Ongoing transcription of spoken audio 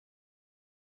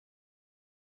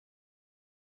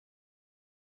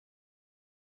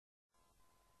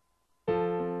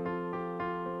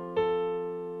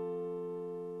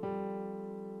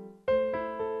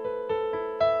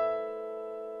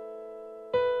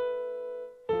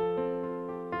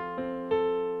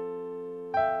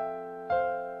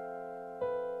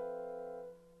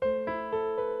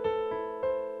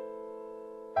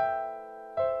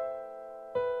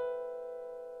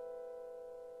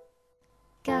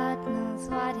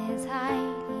is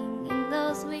hiding in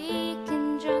those weak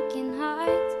and drunken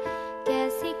hearts.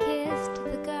 Guess he kissed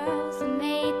the girls and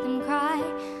made them cry,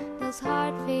 those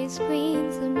hard-faced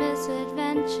queens of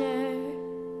misadventure.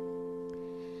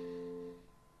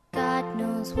 God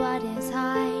knows what is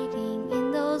hiding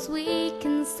in those weak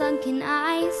and sunken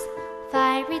eyes,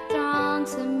 fiery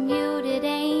throngs of muted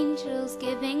angels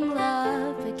giving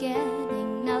love but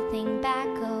getting nothing back.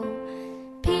 Oh,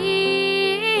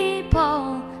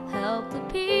 people, help the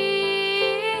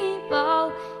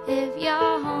people. If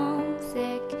you're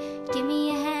homesick, give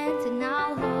me a hand and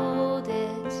I'll hold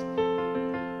it.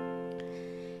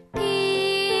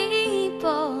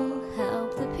 People,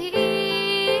 help the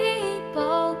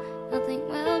people. Nothing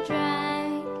will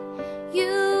drag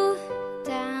you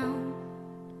down.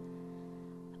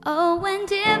 Oh,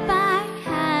 and if I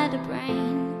had a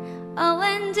brain, oh,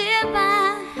 and if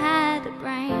I had a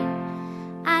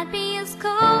brain, I'd be as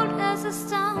cold as a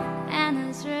stone and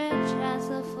as rich as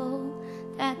a fool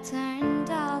that turned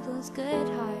all those good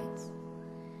hearts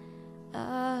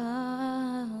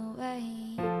away.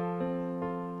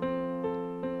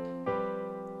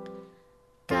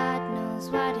 God knows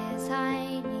what is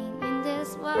hiding in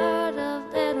this world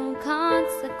of little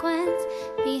consequence,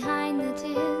 behind the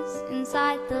tears,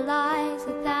 inside the lies,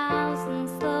 1,000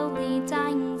 slowly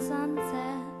dying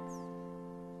sunsets.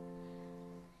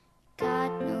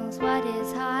 God knows what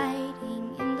is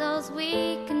hiding in those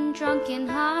weak and drunken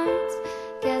hearts.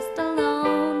 Guess the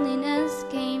loneliness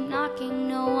came knocking.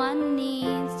 No one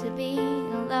needs to be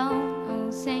alone.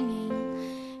 Oh, singing,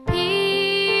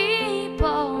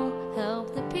 people,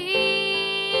 help the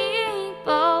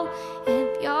people.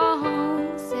 If you're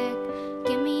homesick,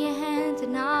 give me a hand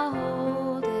and I'll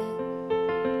hold it.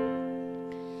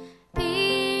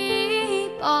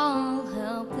 People,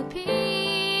 help the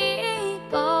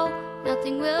people.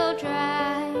 Nothing will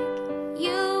drag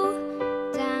you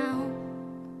down.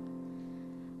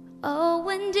 Oh,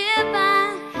 and if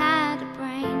I had a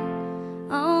brain,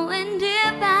 oh, and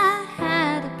if I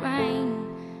had a brain,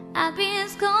 I'd be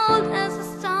as cold as a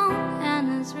stone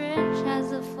and as rich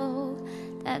as a fool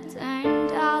that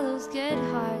turned all those good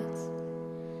hearts